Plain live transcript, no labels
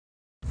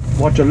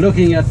what you're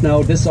looking at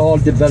now, this all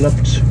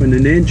developed when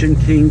an ancient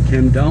king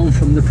came down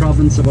from the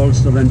province of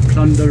Ulster and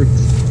plundered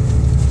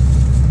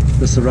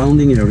the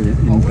surrounding area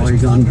in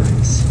bygone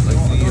days. Like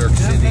New York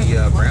City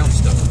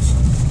brownstones.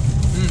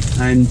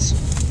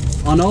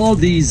 And on all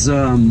these,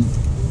 Very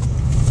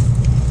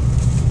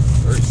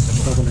what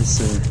similar. will I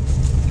say?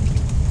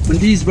 When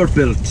these were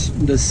built,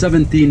 in the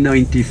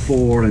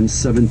 1794 and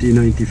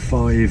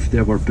 1795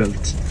 they were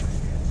built.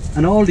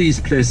 And all these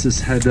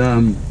places had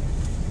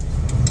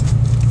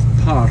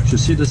parks. You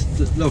see this,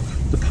 look,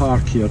 the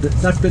park here,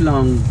 that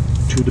belonged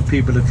to the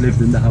people that lived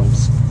in the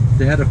house.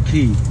 They had a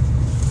key,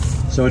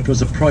 so it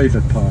was a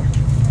private park.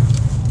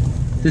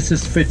 This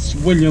is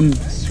Fitzwilliam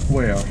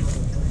Square.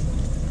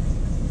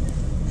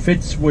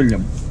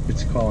 Fitzwilliam,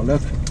 it's called.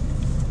 Look.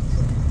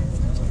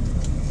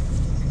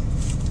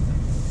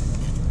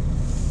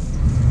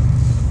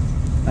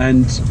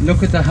 And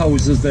look at the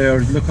houses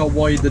there, look how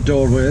wide the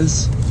doorway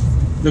is.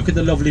 Look at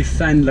the lovely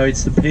fan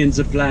lights, the panes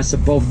of glass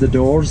above the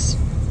doors.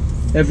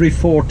 Every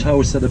fourth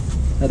house had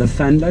a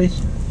fan light.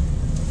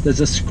 There's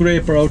a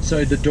scraper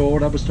outside the door,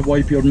 that was to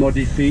wipe your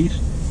muddy feet,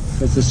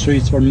 because the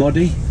streets were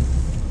muddy.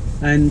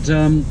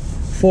 And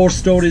 4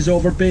 stories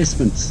over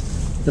basements.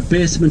 The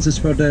basements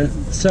is where the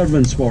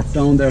servants work,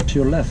 down there to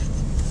your left.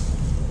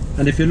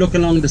 And if you look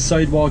along the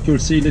sidewalk, you'll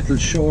see little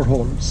shore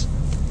holes,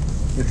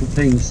 little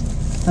things.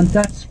 And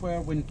that's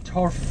where, when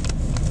turf,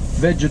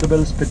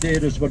 vegetables,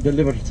 potatoes were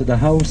delivered to the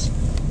house,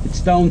 it's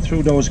down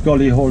through those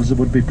gully holes that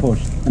would be put,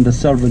 and the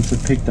servants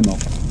would pick them up.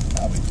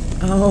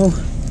 Oh.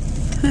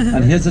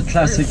 And here's a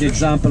classic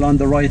example on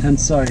the right hand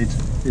side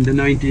in the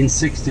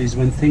 1960s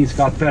when things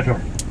got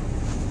better.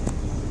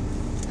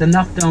 They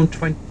knocked down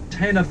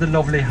 10 of the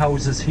lovely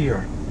houses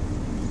here.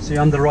 See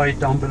on the right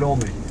down below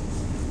me.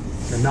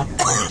 They knocked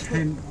down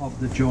 10 of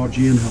the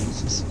Georgian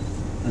houses.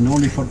 And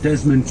only for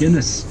Desmond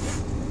Guinness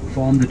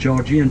formed the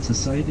Georgian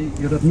Society,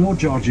 you'd have no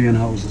Georgian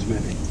houses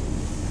maybe.